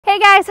Hey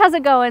guys, how's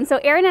it going?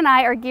 So Erin and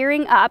I are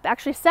gearing up,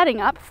 actually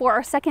setting up for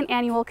our second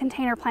annual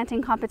container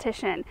planting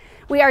competition.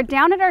 We are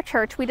down at our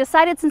church. We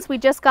decided, since we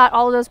just got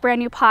all of those brand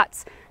new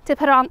pots to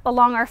put on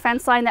along our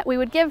fence line, that we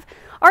would give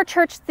our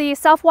church the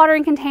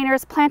self-watering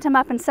containers, plant them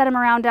up and set them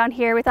around down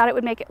here. We thought it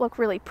would make it look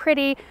really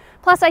pretty.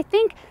 Plus, I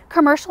think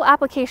commercial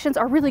applications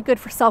are really good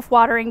for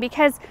self-watering,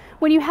 because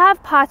when you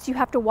have pots you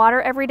have to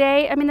water every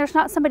day. I mean, there's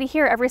not somebody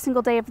here every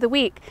single day of the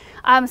week.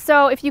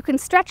 So if you can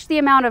stretch the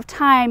amount of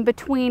time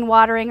between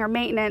watering or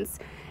maintenance,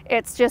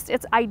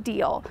 it's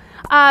ideal.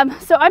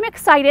 So I'm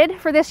excited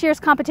for this year's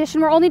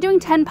competition. We're only doing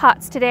 10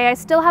 pots today. I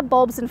still have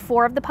bulbs in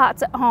 4 of the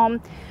pots at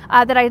home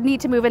that I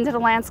need to move into the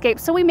landscape,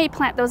 so we may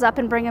plant those up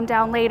and bring them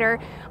down later.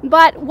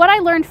 But what I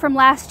learned from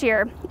last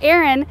year,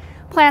 Erin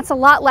plants a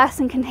lot less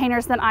in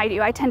containers than I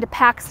do. I tend to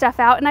pack stuff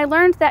out, and I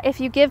learned that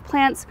if you give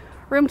plants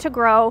room to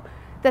grow,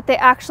 that they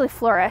actually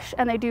flourish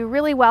and they do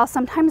really well,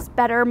 sometimes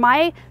better.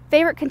 My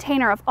favorite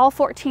container of all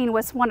 14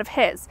 was one of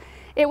his.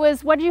 It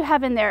was, what did you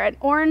have in there? An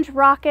orange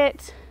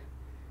rocket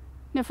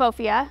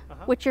Kniphofia,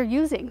 which you're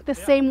using. The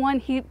same one,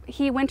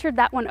 he wintered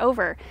that one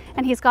over,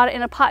 and he's got it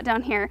in a pot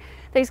down here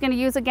that he's gonna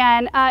use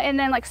again. And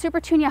then like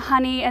Supertunia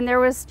honey, and there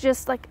was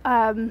just like,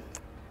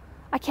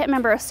 I can't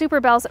remember, a Super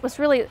Bells. It was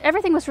really,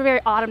 everything was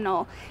very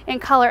autumnal in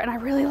color, and I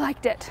really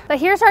liked it. But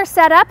here's our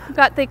setup. We've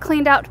got the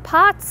cleaned out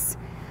pots.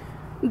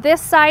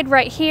 This side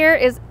right here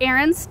is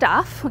Erin's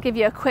stuff. We'll give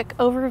you a quick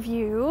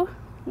overview.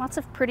 Lots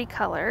of pretty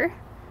color.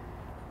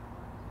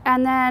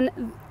 And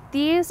then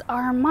these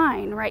are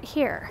mine right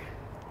here.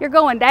 You're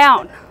going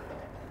down.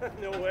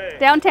 No way.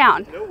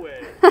 Downtown. No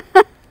way.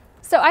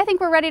 So I think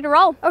we're ready to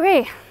roll.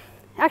 Okay.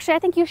 Actually, I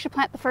think you should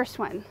plant the first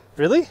one.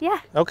 Really? Yeah.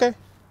 Okay.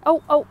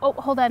 Oh,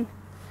 hold on.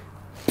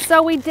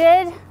 So we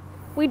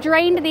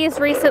drained these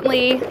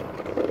recently,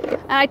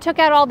 and I took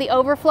out all the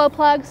overflow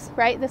plugs,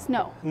 right?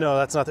 No,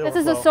 that's not the this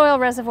overflow. is a soil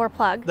reservoir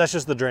plug. That's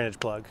just the drainage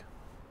plug.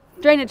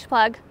 Drainage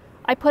plug.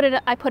 I put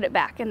it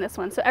back in this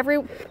one. So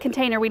every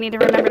container we need to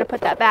remember to put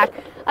that back.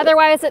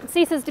 Otherwise it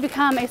ceases to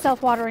become a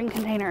self-watering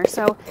container.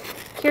 So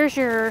here's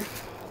your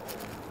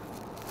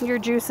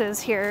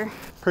juices here.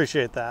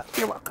 Appreciate that.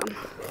 You're welcome.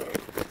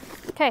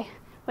 Okay,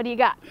 what do you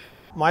got?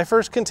 My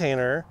first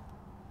container,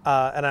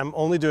 and I'm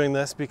only doing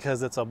this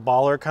because it's a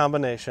baller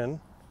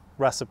combination,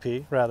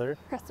 recipe.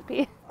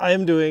 I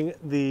am doing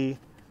the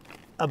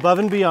Above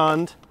and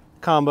Beyond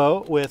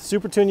combo with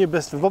Supertunia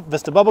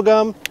Vista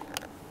Bubblegum,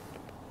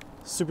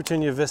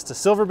 Supertunia Vista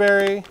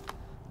Silverberry,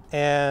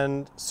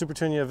 and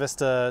Supertunia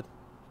Vista,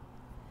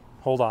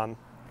 hold on.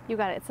 You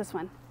got it, it's this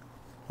one.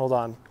 Hold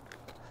on.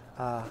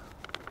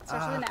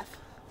 Starts with an F.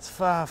 It's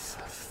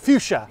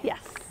fuchsia. Yes.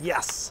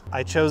 Yes.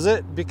 I chose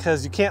it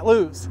because you can't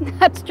lose.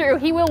 That's true.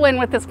 He will win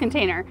with this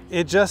container.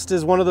 It just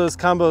is one of those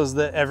combos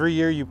that every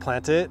year you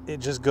plant it, it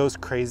just goes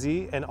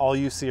crazy and all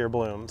you see are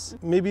blooms.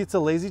 Maybe it's a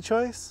lazy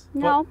choice.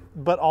 No.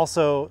 But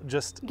also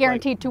just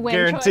guaranteed like, to win.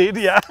 Guaranteed,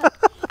 choice. Yeah.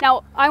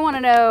 Now, I want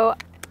to know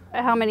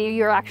how many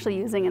you're actually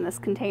using in this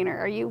container.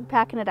 Are you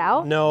packing it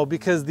out? No,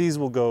 because these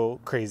will go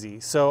crazy.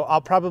 So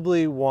I'll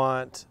probably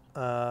want...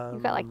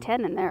 You've got like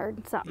 10 in there or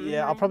something.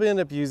 Yeah, I'll probably end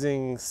up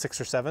using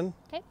 6 or 7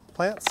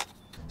 plants.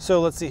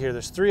 So let's see here,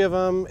 there's 3 of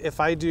them. If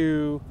I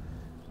do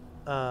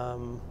 3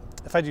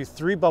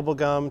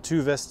 bubblegum,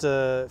 2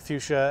 Vista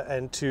Fuchsia,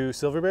 and 2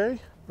 Silverberry,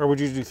 or would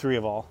you do 3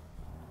 of all?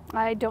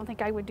 I don't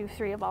think I would do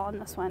 3 of all in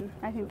this one.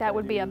 I think that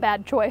would be a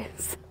bad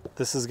choice.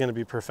 This is gonna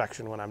be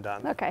perfection when I'm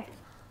done. Okay.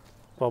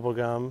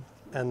 Bubblegum,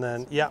 and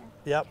then, yep.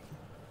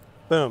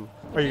 Boom.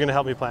 Are you gonna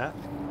help me plant?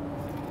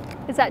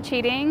 Is that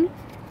cheating?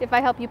 If I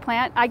help you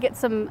plant, I get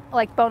some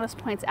like bonus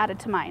points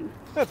added to mine.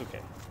 That's okay.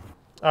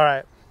 All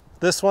right,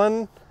 this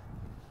one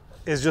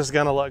is just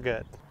gonna look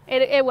good.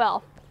 It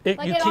will. It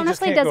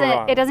honestly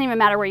doesn't. It doesn't even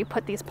matter where you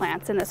put these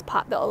plants in this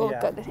pot. They'll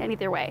look good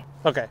either way.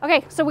 Okay.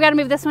 Okay, so we got to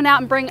move this one out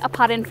and bring a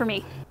pot in for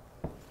me.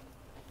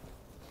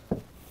 There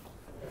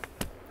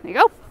you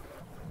go.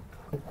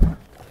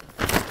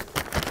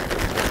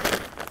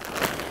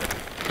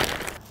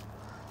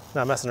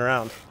 Not messing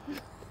around.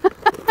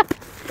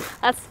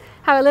 That's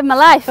how I live my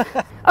life.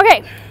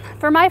 Okay,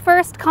 for my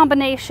first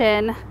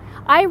combination,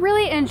 I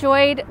really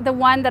enjoyed the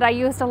one that I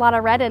used a lot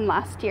of red in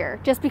last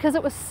year, just because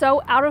it was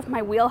so out of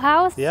my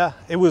wheelhouse. Yeah,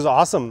 it was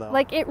awesome though.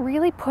 Like, it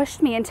really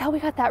pushed me until we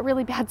got that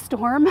really bad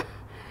storm.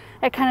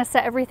 It kind of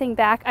set everything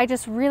back. I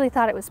just really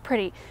thought it was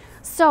pretty.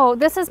 So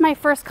this is my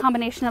first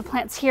combination of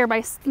plants here.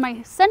 My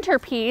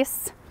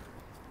centerpiece,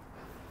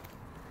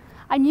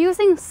 I'm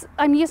using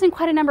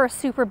quite a number of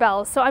Super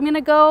Bells. So I'm gonna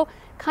go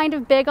kind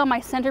of big on my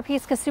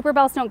centerpiece because Super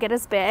Bells don't get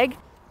as big.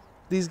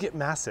 These get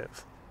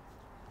massive.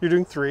 You're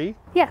doing 3?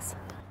 Yes.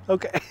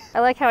 Okay.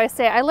 I like how I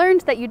say it. I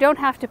learned that you don't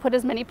have to put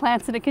as many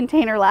plants in a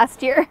container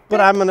last year.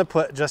 But I'm gonna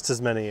put just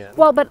as many in.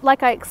 Well, but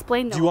like I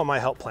explained. Do you want my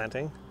help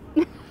planting?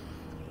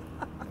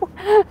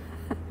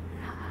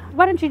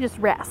 Why don't you just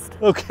rest?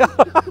 Okay.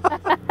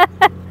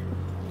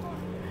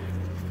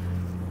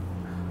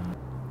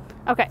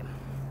 Okay.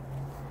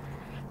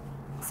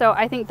 So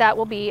I think that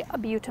will be a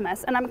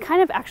beautimous. And I'm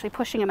kind of actually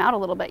pushing them out a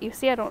little bit. You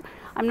see,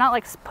 I'm not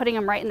like putting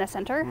them right in the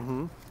center.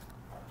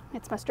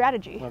 It's my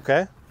strategy.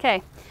 Okay.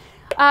 Okay.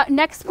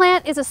 Next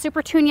plant is a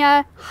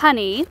Supertunia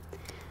honey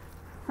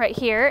right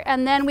here.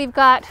 And then we've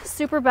got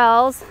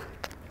Superbells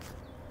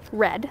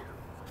red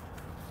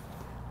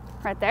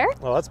right there.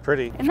 Oh, that's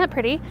pretty. Isn't that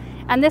pretty?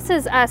 And this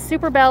is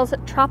Superbells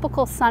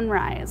Tropical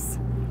Sunrise,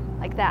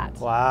 like that.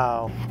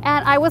 Wow.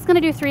 And I was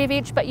gonna do 3 of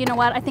each, but you know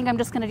what? I think I'm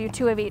just gonna do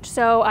 2 of each.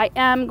 So I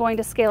am going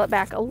to scale it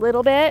back a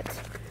little bit.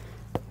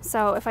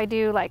 So if I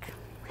do like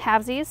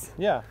halvesies,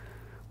 Yeah.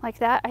 like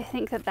that, I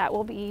think that that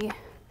will be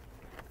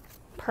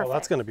perfect. Oh,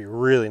 that's gonna be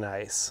really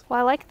nice.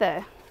 Well,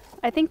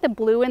 I think the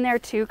blue in there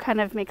too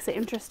kind of makes it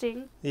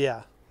interesting.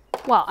 Yeah.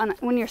 Well, and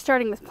when you're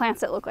starting with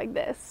plants that look like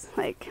this,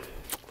 like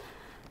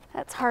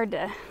that's hard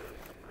to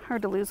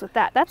lose with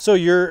that. That's So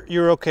you're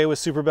okay with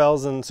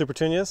Superbells and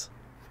Supertunias?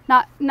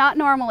 not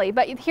normally,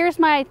 but here's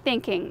my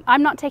thinking.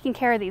 I'm not taking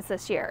care of these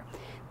this year.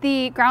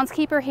 The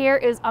groundskeeper here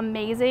is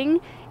amazing,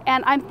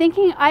 and I'm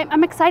thinking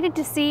I'm excited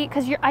to see,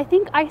 because I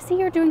think I see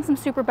you're doing some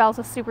Superbells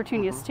with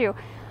Supertunias too.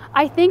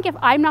 I think if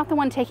I'm not the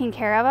one taking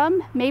care of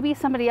them, maybe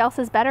somebody else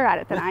is better at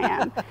it than I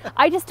am.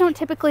 I just don't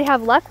typically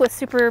have luck with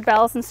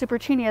Superbells and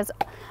Supertunias,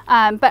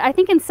 but I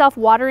think in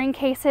self-watering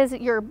cases,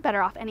 you're better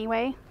off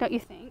anyway, don't you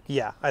think?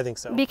 Yeah, I think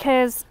so.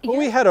 Because Well,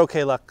 we had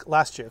okay luck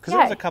last year, because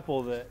there was a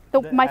couple that...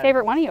 my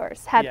favorite one of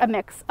yours had Yeah. a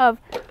mix of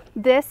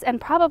this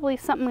and probably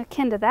something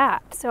akin to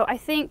that. So I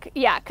think,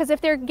 yeah, because if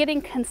they're getting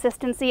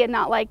consistency and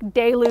not like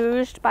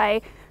deluged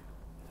by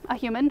a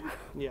human,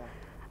 Yeah.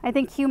 I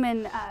think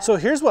human... So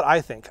here's what I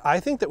think. I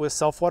think that with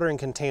self-watering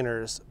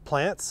containers,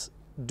 plants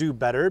do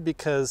better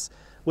because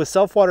with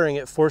self-watering,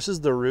 it forces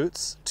the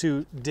roots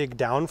to dig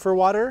down for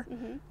water,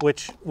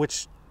 which,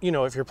 you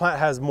know, if your plant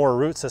has more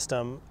root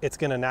system, it's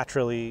going to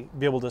naturally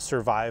be able to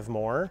survive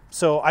more.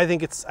 So I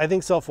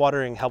think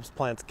self-watering helps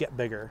plants get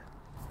bigger.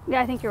 Yeah,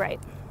 I think you're right.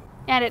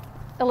 And it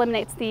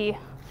eliminates the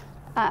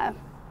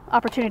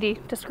opportunity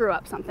to screw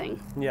up something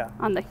Yeah.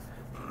 on the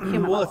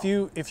human Well,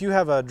 level. if you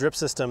have a drip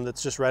system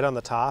that's just right on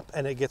the top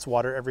and it gets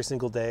water every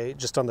single day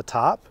just on the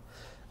top,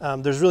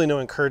 there's really no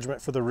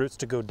encouragement for the roots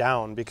to go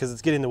down because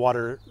it's getting the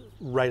water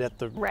right at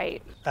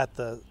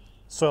the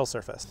soil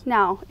surface.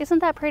 Now, isn't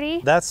that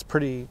pretty? That's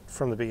pretty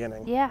from the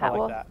beginning. Yeah, I like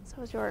well, that.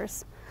 so is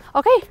yours.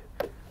 Okay.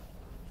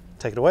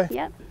 Take it away.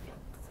 Yep.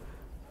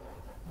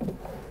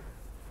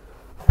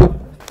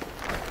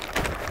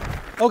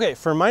 Okay,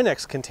 for my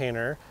next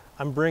container,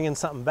 I'm bringing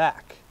something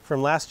back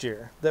from last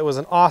year that was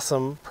an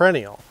awesome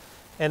perennial,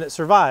 and it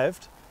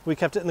survived. We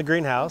kept it in the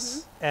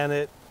greenhouse, and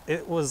it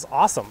was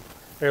awesome.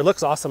 It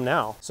looks awesome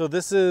now. So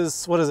this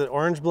is, what is it,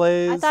 Orange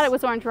Blaze? I thought it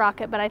was Orange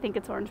Rocket, but I think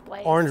it's Orange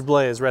Blaze. Orange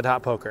Blaze, Red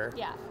Hot Poker.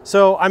 Yeah.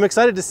 So I'm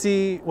excited to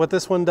see what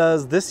this one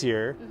does this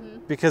year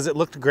because it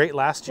looked great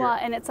last year. Well,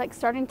 and it's like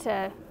starting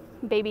to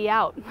baby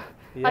out.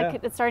 Yeah.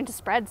 Like it's starting to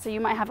spread, so you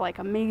might have like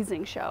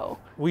amazing show.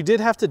 We did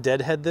have to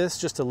deadhead this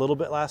just a little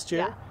bit last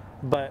year, Yeah.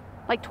 but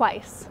Like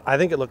twice. I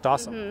think it looked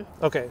awesome.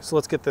 Okay, so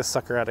let's get this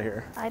sucker out of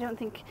here. I don't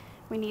think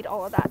we need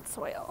all of that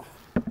soil.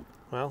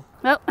 Well,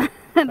 Well, there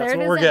what it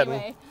is we're getting.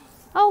 anyway.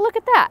 Oh, look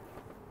at that.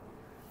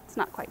 It's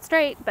not quite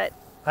straight, but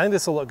I think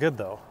this will look good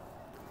though.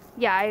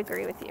 yeah, I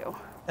agree with you.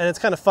 And it's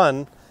kind of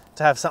fun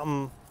to have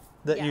something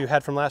that Yeah. you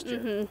had from last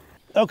year.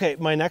 Okay,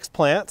 my next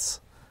plants,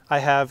 I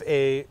have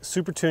a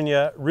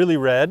Supertunia Really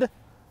Red,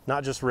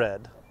 not just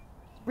red.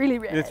 Really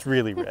red. It's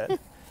really red.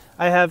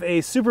 I have a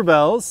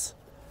Superbells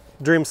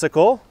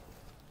Dreamsicle,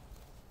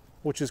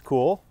 which is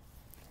cool.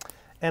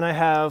 And I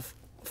have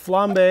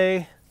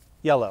Flambe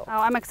Yellow. Oh,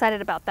 I'm excited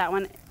about that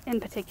one in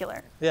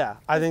particular. Yeah,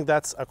 I think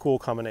that's a cool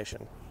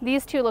combination.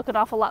 These two look an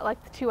awful lot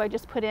like the two I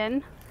just put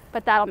in,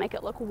 but that'll make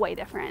it look way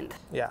different.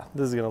 Yeah,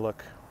 this is gonna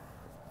look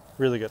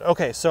really good.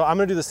 Okay, so I'm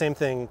gonna do the same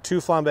thing. 2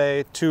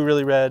 Flambe, 2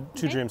 Really Red,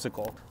 2 Okay.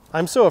 Dreamsicle.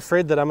 I'm so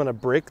afraid that I'm gonna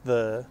break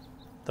the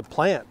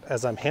plant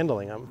as I'm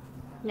handling them.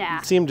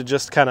 Yeah. Seem to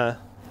just kind of,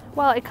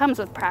 Well, it comes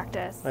with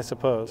practice. I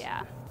suppose.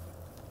 Yeah.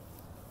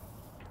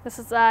 This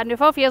is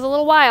Nufofia is a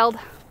little wild.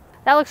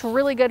 That looks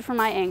really good from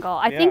my angle.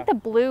 I think Yeah. the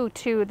blue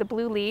too, the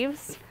blue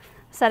leaves,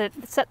 set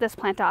this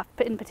plant off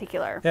in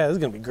particular. Yeah, this is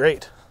gonna be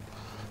great.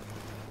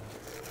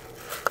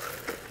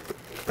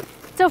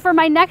 So for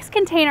my next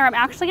container, I'm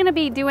actually going to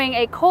be doing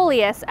a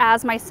coleus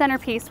as my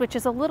centerpiece, which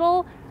is a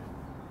little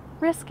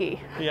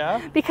risky.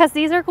 Yeah? Because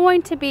these are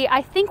going to be,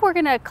 I think we're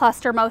going to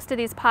cluster most of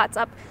these pots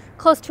up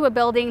close to a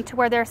building to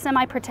where they're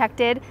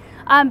semi-protected.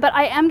 But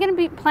I am going to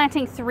be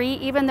planting 3,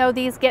 even though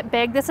these get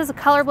big. This is a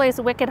Color Blaze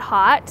Wicked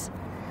Hot.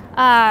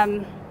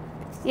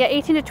 Yeah,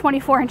 18 to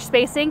 24 inch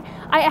spacing.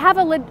 I have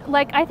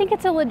I think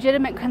it's a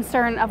legitimate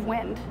concern of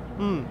wind.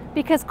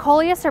 Because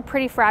coleus are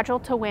pretty fragile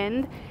to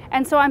wind.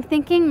 And so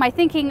my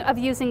thinking of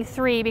using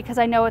 3, because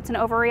I know it's an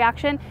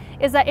overreaction,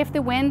 is that if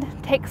the wind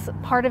takes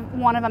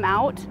one of them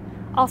out,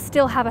 I'll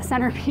still have a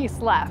centerpiece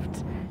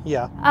left.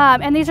 Yeah.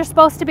 And these are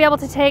supposed to be able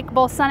to take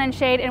both sun and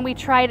shade, and we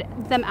tried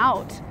them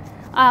out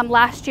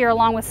last year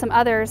along with some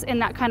others in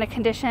that kind of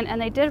condition,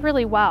 and they did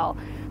really well.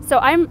 So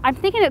I'm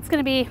thinking it's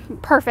going to be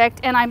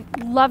perfect, and I'm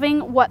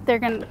loving what they're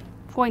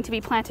going to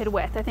be planted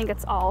with. I think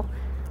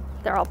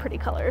they're all pretty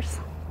colors.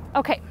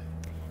 Okay,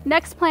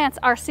 next plants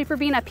are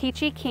Superbena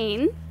Peachy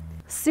Keen,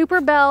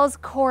 Super Bells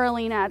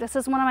Coralina. This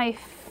is one of my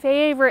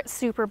favorite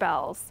Super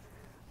Bells.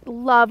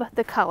 Love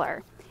the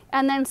color.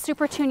 And then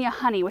Super Tunia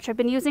Honey, which I've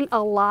been using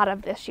a lot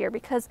of this year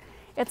because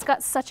it's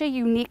got such a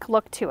unique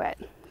look to it.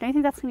 Don't you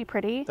think that's gonna be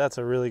pretty? That's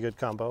a really good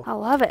combo. I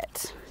love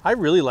it. I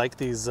really like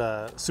these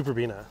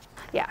Superbena.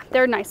 Yeah,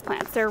 they're nice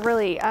plants. They're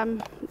really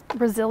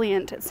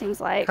resilient, it seems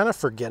like. Kind of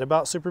forget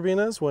about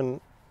Superbenas when,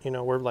 you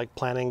know, we're like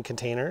planting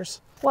containers.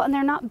 Well, and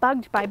they're not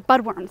bugged by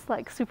budworms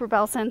like Super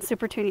Bells and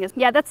Super Tunias.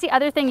 Yeah, that's the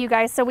other thing, you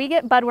guys. So we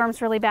get budworms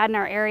really bad in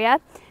our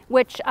area,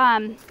 which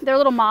they're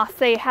little moths.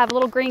 They have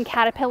little green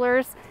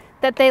caterpillars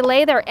that they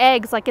lay their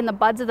eggs like in the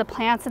buds of the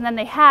plants, and then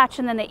they hatch,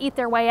 and then they eat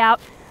their way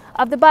out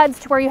of the buds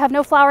to where you have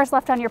no flowers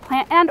left on your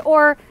plant, and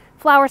or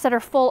flowers that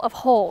are full of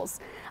holes.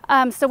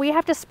 So we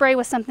have to spray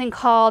with something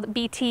called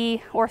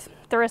BT or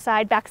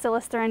Thuricide,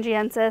 Bacillus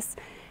thuringiensis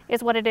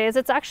is what it is.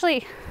 It's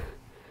actually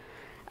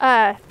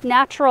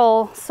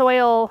natural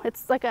soil.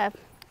 It's like a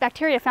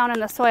bacteria found in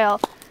the soil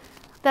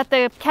that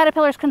the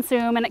caterpillars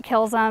consume and it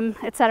kills them,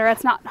 etc.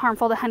 It's not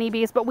harmful to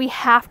honeybees, but we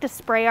have to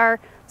spray our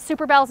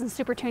Super Bells and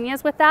Super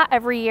Tunias with that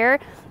every year.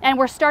 And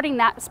we're starting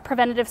that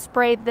preventative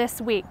spray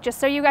this week, just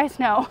so you guys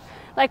know.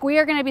 Like, we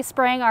are going to be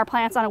spraying our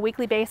plants on a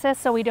weekly basis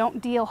so we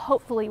don't deal,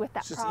 hopefully, with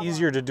that problem. It's just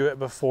easier to do it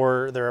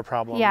before they're a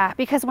problem. Yeah,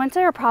 because once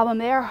they're a problem,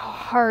 they're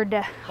hard.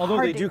 Although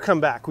they do come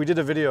back. We did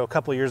a video a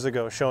couple years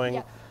ago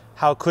showing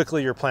how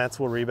quickly your plants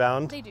will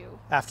rebound. They do.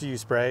 After you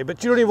spray,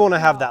 but you don't even want to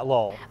have that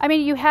lull. I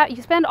mean, you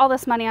spend all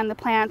this money on the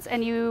plants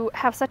and you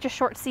have such a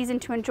short season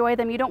to enjoy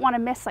them. You don't want to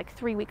miss like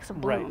 3 weeks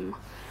of bloom.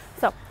 Right.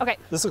 So, okay.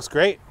 This looks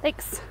great.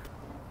 Thanks.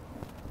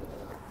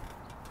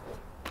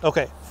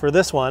 Okay, for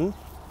this one,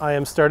 I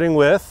am starting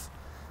with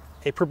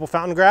a purple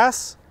fountain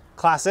grass,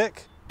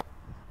 classic. You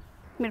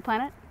want me to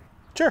plant it?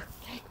 Sure.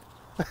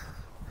 Okay.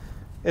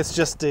 It's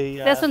just a...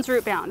 This one's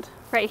root bound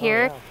right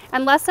here. Yeah.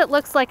 Unless it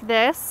looks like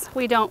this,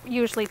 we don't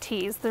usually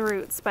tease the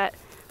roots, but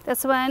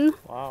this one,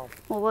 wow,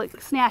 we'll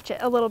snatch it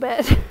a little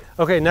bit.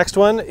 Okay, next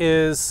one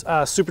is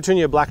Super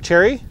Tunia Black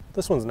Cherry.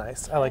 This one's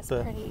nice. I like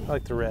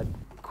the red.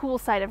 Cool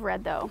side of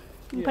red though.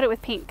 You can put it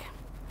with pink.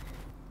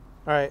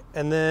 All right,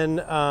 and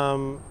then I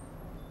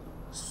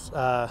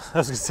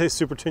was gonna say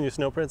Super Tunia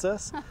Snow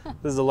Princess.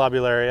 This is a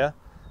Lobularia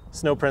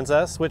Snow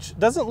Princess, which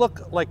doesn't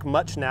look like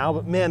much now,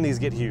 but man, these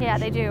get huge. Yeah,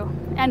 they do,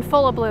 and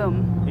full of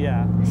bloom.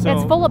 Yeah, so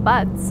it's full of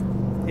buds.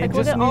 It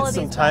just needs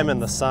some time in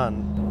the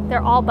sun.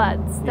 They're all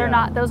buds. They're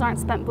not, those aren't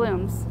spent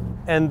blooms.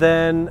 And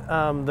then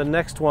the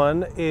next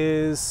one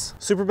is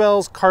Super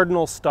Bells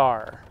Cardinal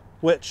Star,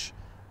 which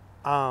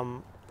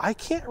I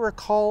can't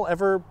recall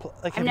ever,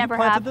 like, have you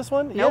planted this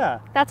one? Nope. Yeah.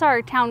 That's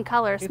our town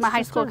colors, my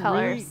high school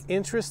colors. Really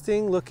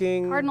interesting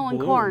looking Cardinal and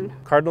bloom. corn.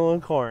 Cardinal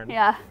and corn.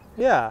 Yeah.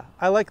 Yeah,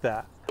 I like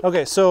that.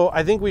 Okay, so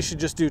I think we should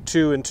just do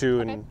 2 and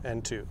 2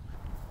 and 2.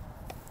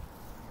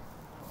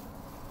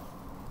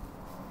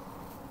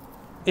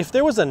 If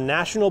there was a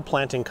national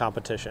planting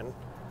competition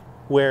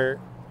where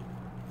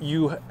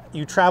you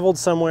traveled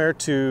somewhere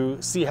to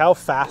see how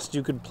fast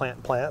you could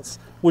plant plants,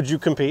 would you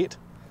compete?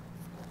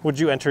 Would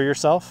you enter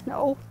yourself?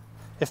 No.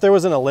 If there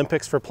was an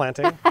Olympics for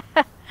planting?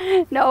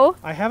 No.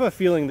 I have a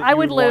feeling that you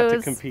would want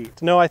to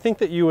compete. No, I think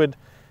that you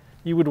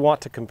would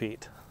want to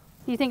compete.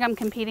 You think I'm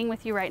competing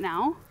with you right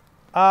now?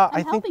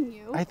 I'm helping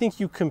you. I think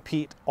you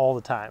compete all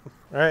the time.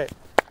 All right.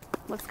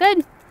 Looks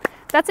good.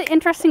 That's an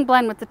interesting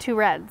blend with the 2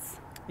 reds.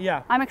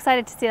 Yeah. I'm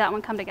excited to see that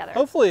one come together.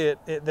 Hopefully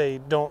they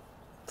don't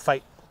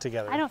fight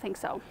together. I don't think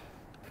so.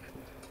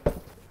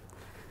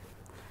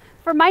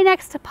 For my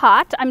next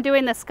pot, I'm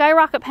doing the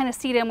Skyrocket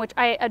Pennisetum, which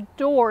I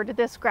adored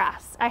this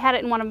grass. I had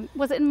it in one of,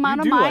 was it in one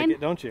of mine? You do like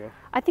it, don't you?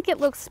 I think it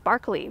looks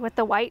sparkly with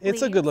the white leaves.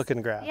 It's a good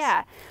looking grass.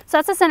 Yeah, so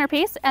that's the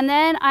centerpiece. And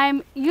then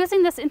I'm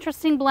using this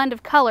interesting blend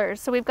of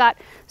colors. So we've got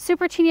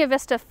Super Tunia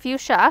Vista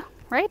Fuchsia,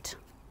 right?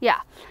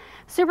 Yeah.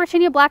 Super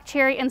Tunia Black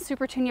Cherry and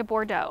Super Tunia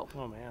Bordeaux.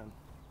 Oh man.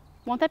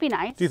 Won't that be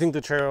nice? Do you think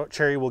the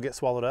cherry will get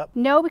swallowed up?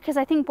 No, because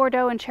I think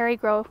Bordeaux and cherry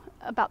grow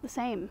about the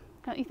same.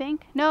 Don't you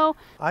think? No.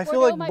 I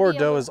feel like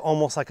Bordeaux is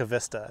almost like a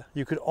Vista.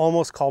 You could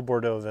almost call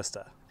Bordeaux a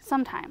Vista.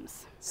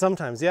 Sometimes.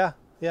 Sometimes, yeah.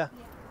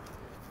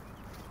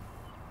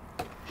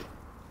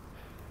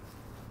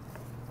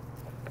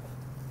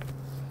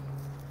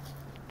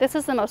 This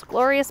is the most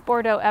glorious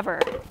Bordeaux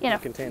ever in a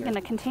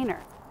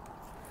container.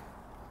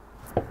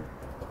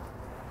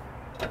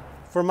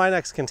 For my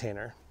next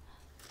container,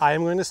 I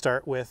am going to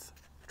start with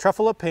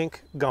Truffula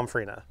Pink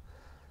Gomphrena.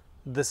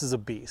 This is a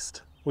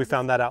beast. We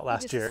found that out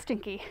last year. It's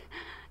stinky.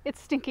 It's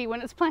stinky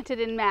when it's planted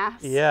in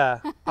mass. Yeah,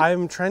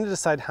 I'm trying to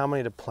decide how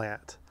many to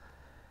plant.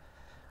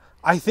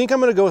 I think I'm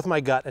gonna go with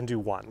my gut and do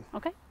 1.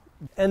 Okay.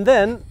 And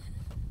then,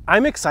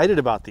 I'm excited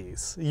about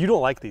these. You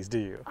don't like these, do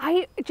you?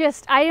 I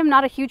am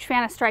not a huge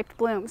fan of striped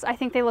blooms. I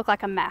think they look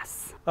like a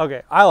mess.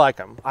 Okay, I like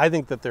them. I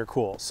think that they're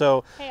cool.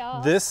 So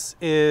this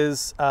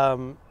is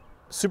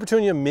Super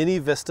Tunia Mini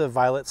Vista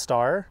Violet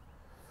Star.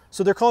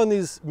 So they're calling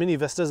these Mini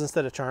Vistas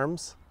instead of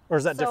charms? Or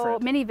is that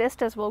different? So Mini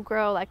Vistas will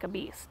grow like a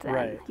beast then.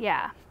 Right.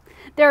 Yeah.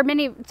 There are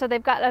many, so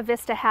they've got a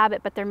Vista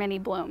habit, but they're mini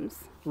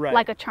blooms, Right.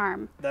 like a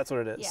charm. That's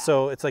what it is. Yeah.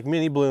 So it's like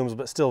mini blooms,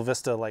 but still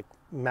Vista, like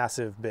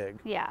massive big.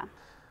 Yeah.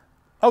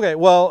 Okay,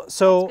 well,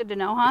 so That's good to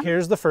know, huh?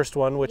 here's the first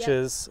one, which Yep.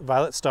 is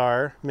Violet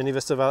Star, Mini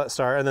Vista Violet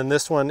Star, and then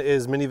this one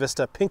is Mini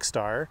Vista Pink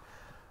Star,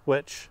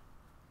 which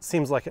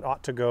seems like it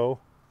ought to go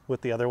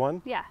with the other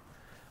one. Yeah.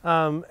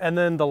 And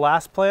then the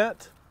last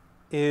plant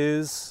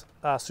is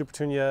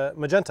Supertunia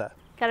Magenta.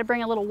 Got to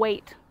bring a little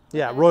weight.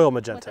 Yeah, Royal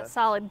With Magenta. a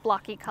solid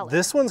blocky color.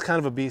 This one's kind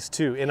of a beast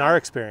too, in our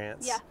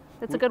experience. Yeah,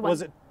 that's a good one.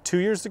 Was it 2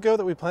 years ago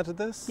that we planted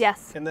this?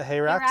 Yes. In the hay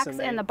racks?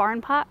 And the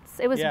barn pots.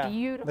 It was yeah,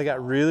 beautiful. they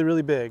got really,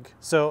 really big.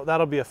 So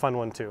that'll be a fun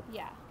one too.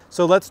 Yeah.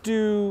 So let's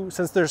do,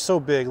 since they're so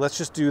big, let's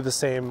just do the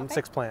same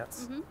 6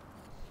 plants. Mm-hmm.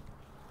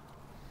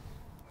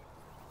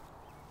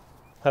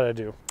 How did I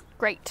do?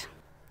 Great.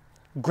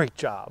 Great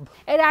job.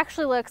 It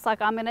actually looks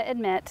like, I'm going to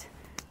admit,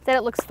 that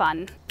it looks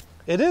fun.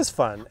 It is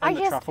fun. And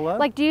the truffula.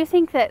 like, do you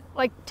think that,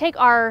 like, take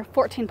our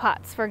 14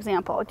 pots, for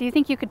example. Do you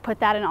think you could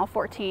put that in all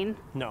 14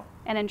 No.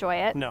 and enjoy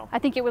it? No. I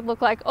think it would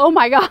look like, oh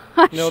my gosh.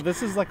 No,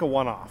 this is like a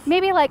one-off.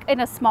 Maybe like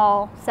in a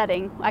small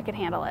setting, I could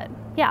handle it.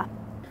 Yeah.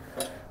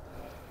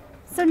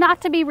 So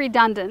not to be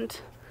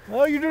redundant,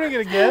 Oh, you're doing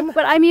it again?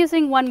 but I'm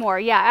using one more.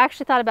 Yeah, I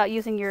actually thought about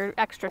using your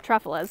extra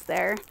truffulas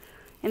there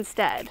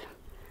instead.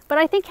 But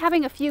I think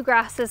having a few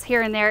grasses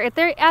here and there, if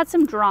they add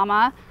some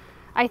drama,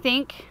 I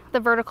think the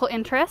vertical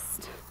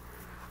interest,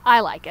 I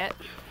like it.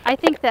 I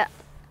think that,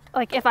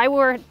 like, if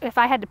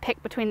I had to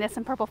pick between this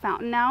and Purple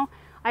Fountain now,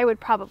 I would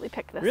probably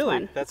pick this Really?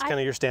 one. That's kind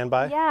of your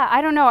standby? Yeah, I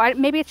don't know.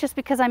 Maybe it's just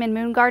because I'm in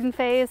moon garden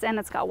phase and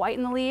it's got white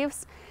in the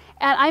leaves.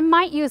 And I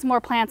might use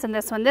more plants in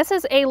this one. This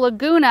is a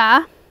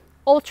Laguna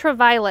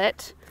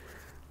ultraviolet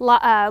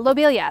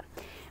lobelia,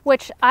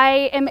 which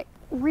I am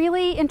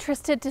really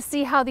interested to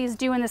see how these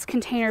do in this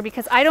container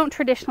because I don't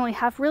traditionally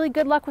have really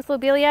good luck with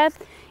lobelia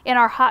in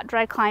our hot,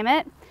 dry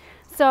climate.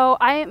 So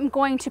I am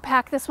going to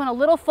pack this one a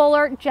little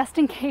fuller just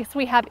in case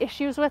we have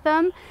issues with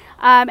them.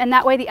 And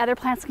that way the other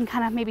plants can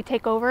kind of maybe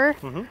take over.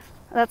 Mm-hmm.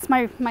 That's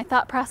my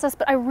thought process,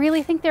 but I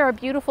really think they're a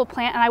beautiful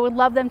plant and I would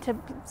love them to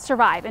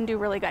survive and do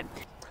really good.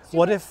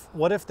 What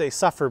if they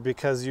suffer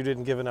because you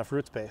didn't give enough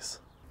root space?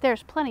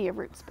 There's plenty of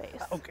root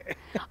space. Okay.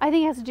 I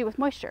think it has to do with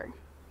moisture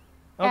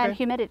and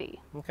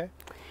humidity. Okay.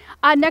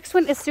 Next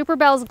one is Super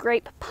Bell's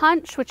Grape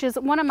Punch, which is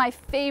one of my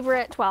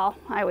favorite, well,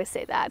 I always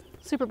say that.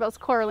 Super Bell's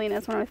Coralina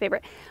is one of my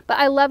favorite. But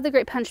I love the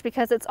Grape Punch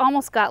because it's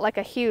almost got like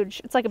a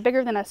huge, it's like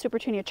bigger than a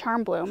Supertunia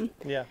Charm Bloom.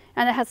 Yeah.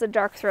 And it has a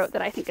dark throat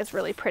that I think is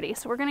really pretty.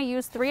 So we're going to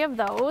use 3 of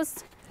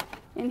those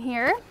in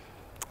here.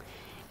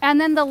 And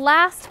then the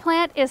last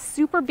plant is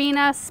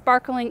Superbena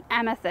Sparkling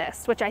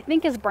Amethyst, which I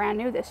think is brand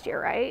new this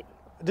year, right?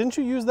 Didn't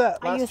you use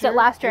that last year? I used it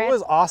last year. It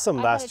was awesome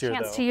last year, I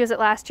had a chance though. to use it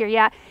last year,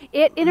 yeah.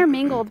 It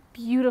intermingled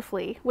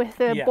beautifully with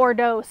the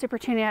Bordeaux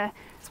Supertunia.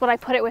 That's what I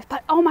put it with.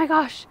 But oh my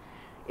gosh,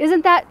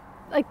 isn't that,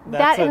 like,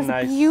 that is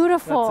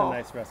beautiful.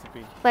 That's a nice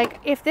recipe. Like,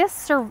 if this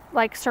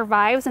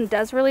survives and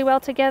does really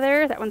well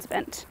together, that one's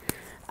bent.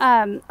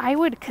 I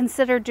would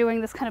consider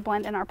doing this kind of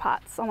blend in our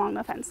pots along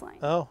the fence line.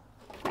 Oh.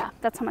 Yeah,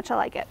 that's how much I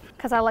like it,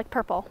 because I like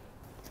purple.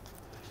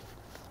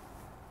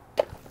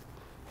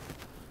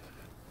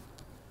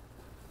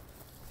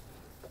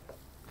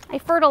 I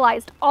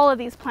fertilized all of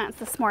these plants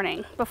this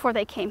morning before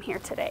they came here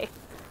today.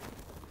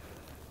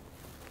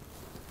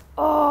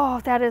 Oh,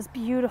 that is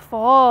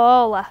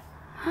beautiful.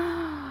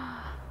 I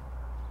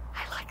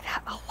like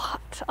that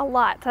a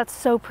lot. That's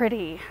so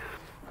pretty.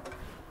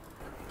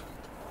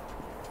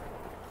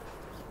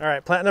 All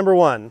right, plant number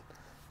 1.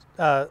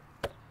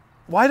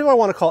 Why do I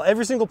want to call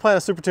every single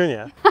plant a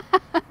Supertunia?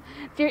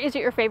 Is it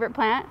your favorite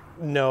plant?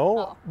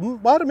 No.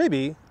 Well,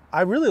 maybe.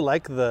 I really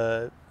like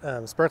the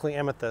sparkling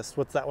amethyst.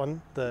 What's that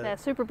one? The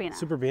Superbena.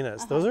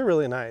 Superbenas. Those are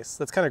really nice.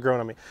 That's kind of grown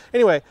on me.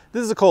 Anyway,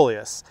 this is a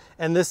coleus,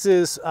 and this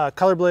is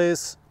Color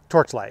Blaze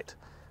Torchlight,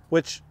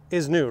 which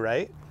is new,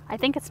 right? I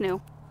think it's new.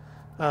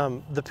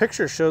 The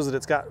picture shows that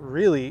it's got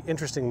really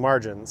interesting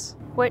margins.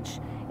 Which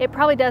it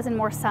probably does in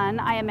more sun.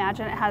 I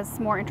imagine it has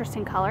more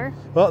interesting color.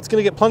 Well, it's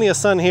going to get plenty of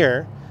sun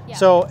here. Yeah.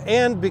 So,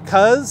 and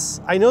because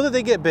I know that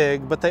they get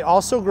big, but they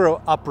also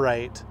grow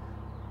upright.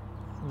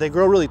 They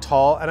grow really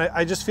tall, and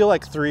I just feel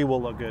like 3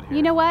 will look good here.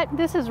 You know what?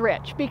 This is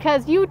rich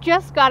because you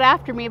just got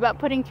after me about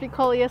putting 3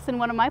 coleus in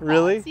one of my pots.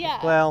 Really?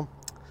 Yeah. Well,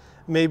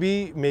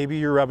 maybe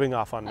you're rubbing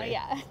off on me. Oh,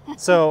 yeah.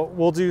 So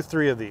we'll do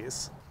 3 of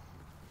these.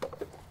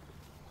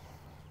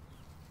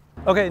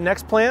 Okay,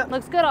 next plant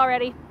Looks good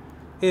already.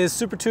 is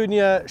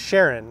Supertunia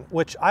Sharon,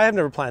 which I have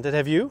never planted.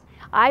 Have you?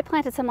 I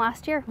planted some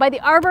last year by the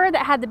arbor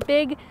that had the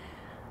big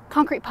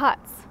concrete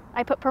pots.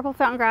 I put Purple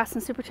Fountain Grass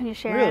and Supertunia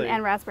Sharon Really?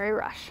 and Raspberry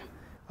Rush.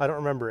 I don't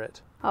remember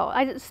it. Oh,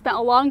 I just spent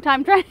a long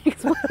time trying to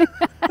explain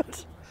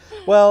that.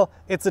 Well,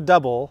 it's a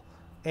double,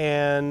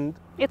 and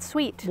It's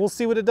sweet. we'll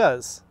see what it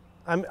does.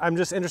 I'm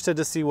just interested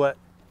to see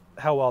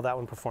how well that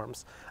one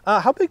performs.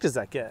 How big does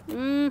that get?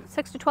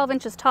 6 to 12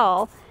 inches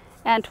tall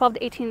and 12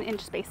 to 18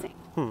 inch spacing.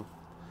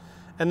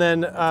 And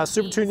then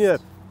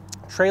Supertunia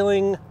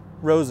Trailing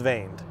Rose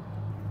Veined.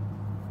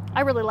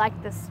 I really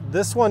like this.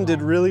 This one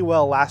did really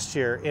well last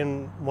year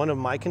in one of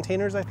my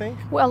containers, I think.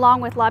 Well,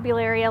 along with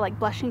Lobularia, like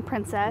Blushing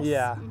Princess.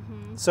 Yeah.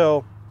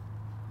 So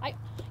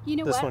you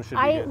know this what? one should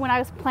be good. When I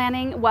was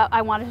planning what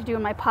I wanted to do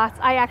in my pots,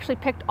 I actually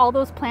picked all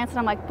those plants and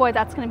I'm like, boy,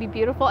 that's going to be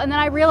beautiful. And then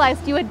I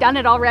realized you had done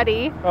it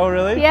already. Oh,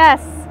 really?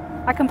 Yes.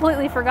 I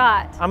completely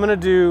forgot. I'm gonna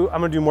do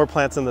more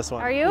plants in this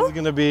one. Are you? This is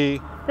gonna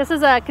be. This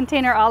is a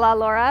container a la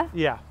Laura.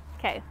 Yeah.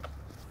 Okay.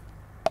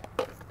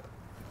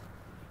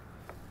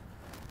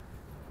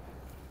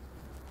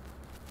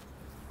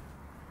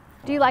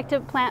 Do you like to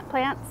plant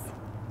plants?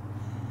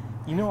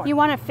 You know what? You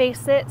want to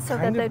face it so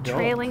that kind the of don't.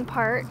 trailing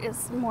part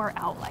is more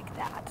out like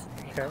that.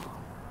 There you Okay. go.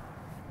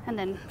 And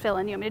then fill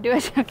in. You want me to do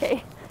it?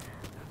 Okay.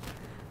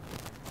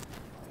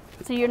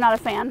 So you're not a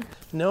fan?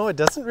 No, it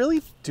doesn't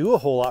really do a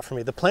whole lot for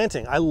me. The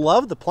planting, I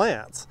love the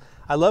plants.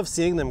 I love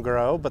seeing them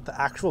grow, but the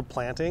actual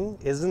planting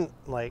isn't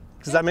like,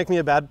 does that make me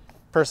a bad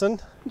person?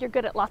 You're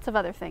good at lots of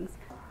other things.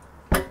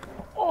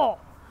 Oh,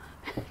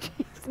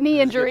 knee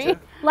injury.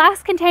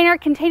 Last container,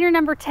 container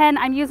number 10,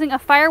 I'm using a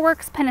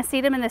Fireworks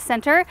Pennisetum in the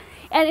center.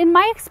 And in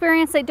my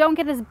experience, they don't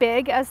get as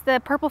big as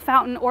the Purple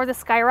Fountain or the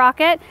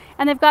Skyrocket.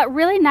 And they've got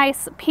really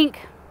nice pink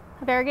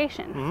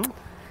variegation. Mm-hmm.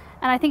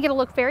 And I think it'll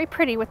look very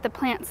pretty with the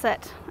plants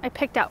that I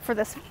picked out for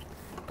this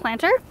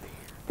planter.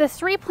 The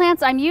 3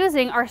 plants I'm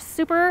using are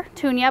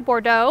Supertunia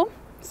Bordeaux,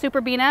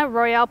 Superbena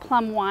Royale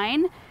Plum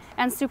Wine,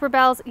 and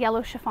Superbell's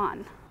Yellow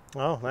Chiffon.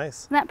 Oh,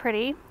 nice. Isn't that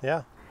pretty?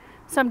 Yeah.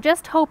 So I'm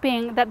just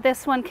hoping that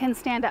this one can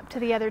stand up to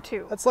the other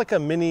 2. That's like a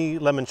mini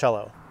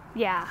limoncello.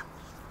 Yeah.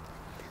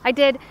 I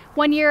did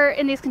 1 year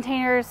in these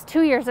containers,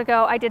 2 years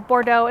ago, I did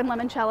Bordeaux and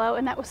limoncello,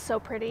 and that was so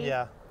pretty.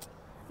 Yeah.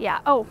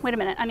 Yeah. Oh, wait a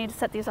minute. I need to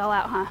set these all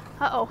out, huh?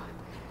 Uh-oh.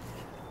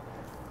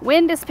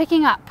 Wind is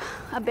picking up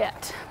a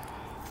bit.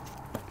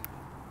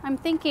 I'm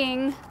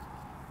thinking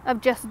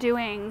of just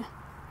doing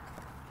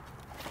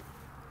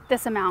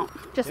this amount,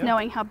 just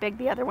knowing how big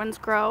the other ones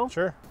grow.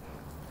 Sure.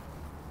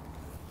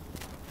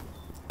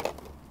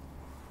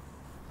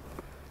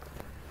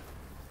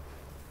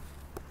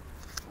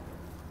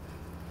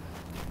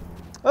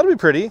 That'll be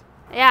pretty.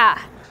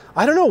 Yeah.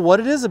 I don't know what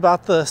it is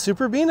about the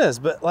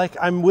Superbenas, but like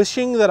I'm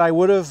wishing that I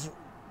would have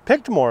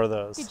picked more of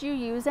those. Did you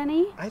use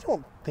any? I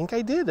don't think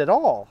I did at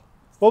all.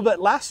 Well,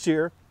 but last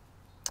year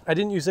I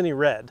didn't use any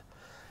red.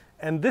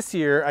 And this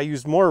year I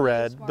used more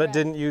red, but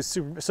didn't use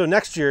super. So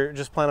next year,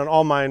 just plan on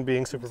all mine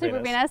being Superbenas.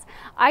 Superbenas.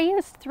 I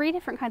used 3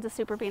 different kinds of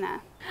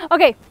Superbena.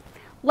 Okay,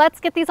 let's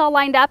get these all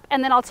lined up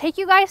and then I'll take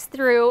you guys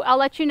through. I'll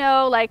let you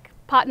know like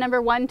pot number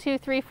 1, 2,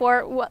 3,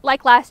 4,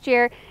 like last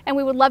year. And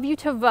we would love you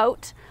to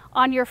vote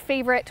on your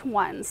favorite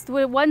ones,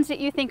 the ones that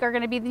you think are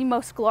going to be the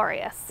most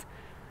glorious.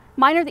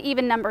 Mine are the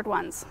even numbered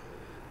ones.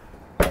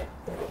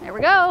 There we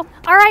go.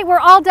 All right, we're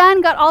all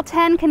done. Got all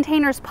 10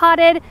 containers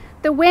potted.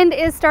 The wind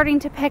is starting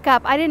to pick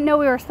up. I didn't know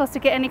we were supposed to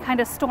get any kind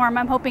of storm.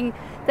 I'm hoping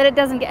that it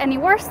doesn't get any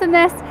worse than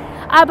this.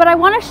 But I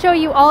want to show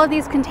you all of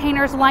these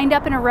containers lined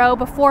up in a row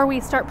before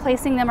we start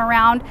placing them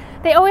around.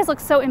 They always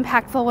look so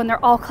impactful when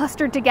they're all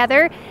clustered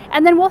together.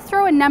 And then we'll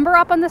throw a number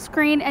up on the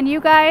screen and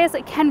you guys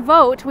can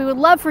vote. We would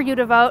love for you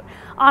to vote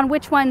on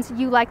which ones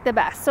you like the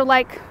best. So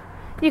like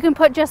you can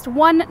put just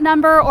one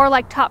number or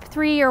like top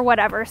 3 or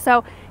whatever.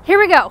 So here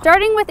we go.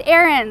 Starting with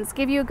Erin's,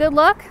 give you a good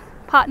look.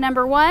 Pot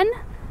number 1.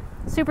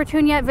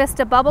 Supertunia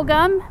Vista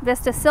Bubblegum,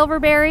 Vista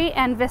Silverberry,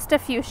 and Vista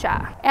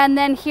Fuchsia. And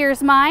then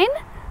here's mine.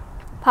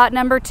 Pot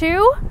number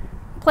 2,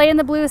 Play in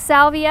the Blue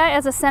Salvia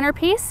as a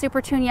centerpiece,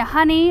 Supertunia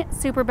Honey,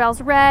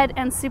 Superbell's Red,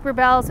 and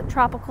Superbell's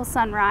Tropical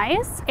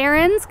Sunrise.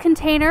 Erin's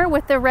container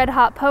with the Red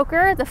Hot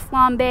Poker, the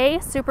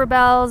Flambe,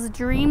 Superbell's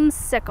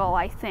Dreamsicle,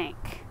 I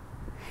think.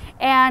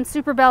 And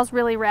Superbell's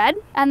Really Red.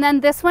 And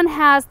then this one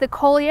has the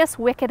Coleus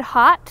Wicked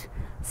Hot,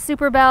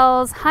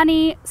 Superbell's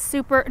Honey,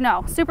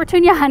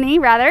 Supertunia Honey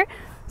rather,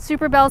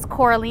 Superbell's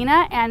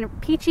Coralina, and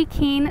Peachy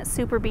Keen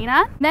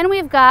Superbena. Then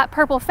we've got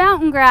Purple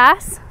Fountain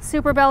Grass,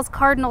 Superbell's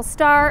Cardinal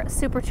Star,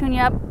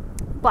 Supertunia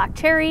Black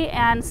Cherry,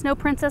 and Snow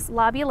Princess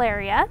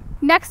Lobularia.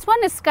 Next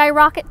one is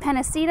Skyrocket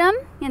Pennisetum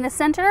in the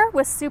center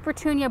with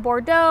Supertunia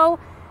Bordeaux,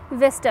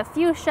 Vista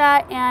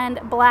Fuchsia, and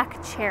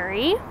Black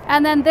Cherry.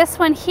 And then this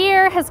one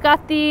here has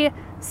got the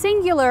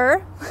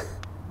singular,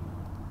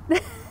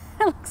 that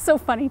looks so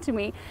funny to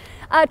me,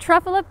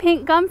 Truffula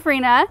Pink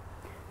Gumfrina,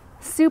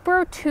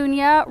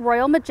 Supertunia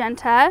Royal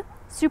Magenta,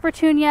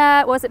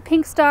 Supertunia, was it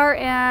Pink Star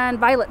and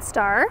Violet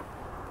Star?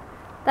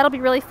 That'll be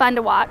really fun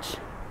to watch.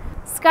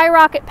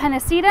 Skyrocket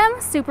Pennisetum,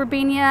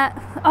 Superbena,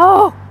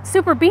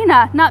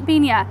 not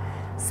Benia.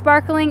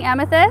 Sparkling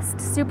Amethyst,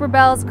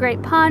 Superbell's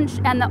Great Punch,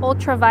 and the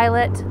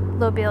Ultraviolet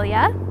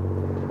Lobelia.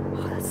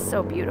 Oh, that's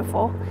so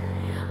beautiful.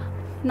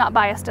 Not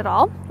biased at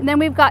all. And then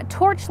we've got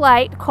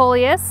Torchlight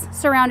Coleus,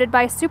 surrounded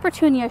by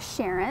Supertunia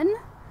Sharon.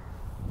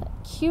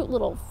 Cute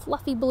little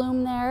fluffy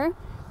bloom there,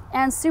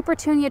 and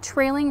Supertunia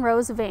Trailing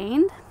Rose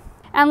Veined.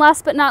 And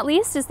last but not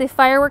least is the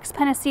Fireworks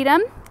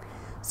Pennisetum,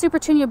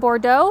 Supertunia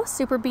Bordeaux,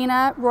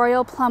 Superbena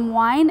Royal Plum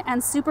Wine,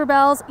 and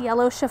Superbell's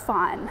Yellow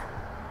Chiffon.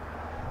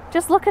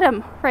 Just look at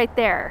them right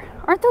there.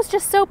 Aren't those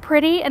just so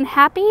pretty and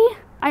happy?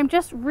 I'm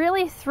just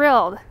really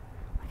thrilled.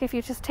 Look back, if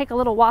you just take a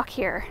little walk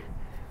here,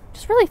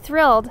 just really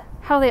thrilled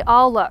how they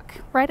all look,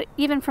 right,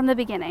 even from the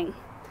beginning,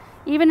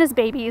 even as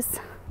babies.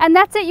 And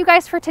that's it, you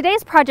guys, for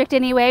today's project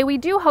anyway. We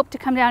do hope to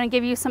come down and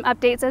give you some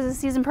updates as the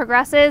season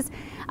progresses.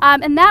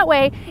 And that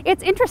way,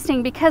 it's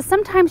interesting because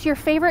sometimes your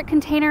favorite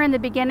container in the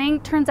beginning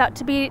turns out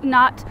to be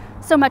not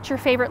so much your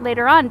favorite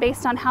later on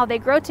based on how they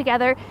grow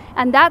together.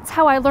 And that's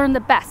how I learn the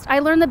best. I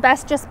learn the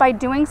best just by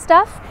doing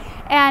stuff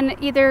and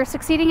either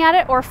succeeding at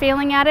it or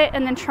failing at it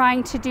and then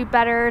trying to do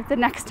better the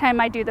next time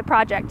I do the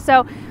project.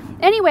 So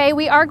anyway,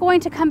 we are going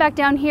to come back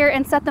down here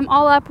and set them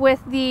all up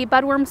with the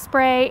budworm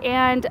spray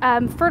and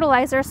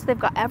fertilizer, so they've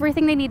got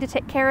everything they need to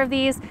take care of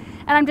these.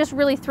 And I'm just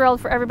really thrilled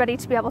for everybody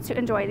to be able to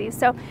enjoy these.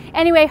 So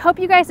anyway, hope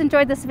you guys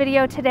enjoyed this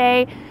video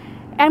today,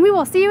 and we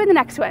will see you in the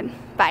next one.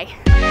 Bye.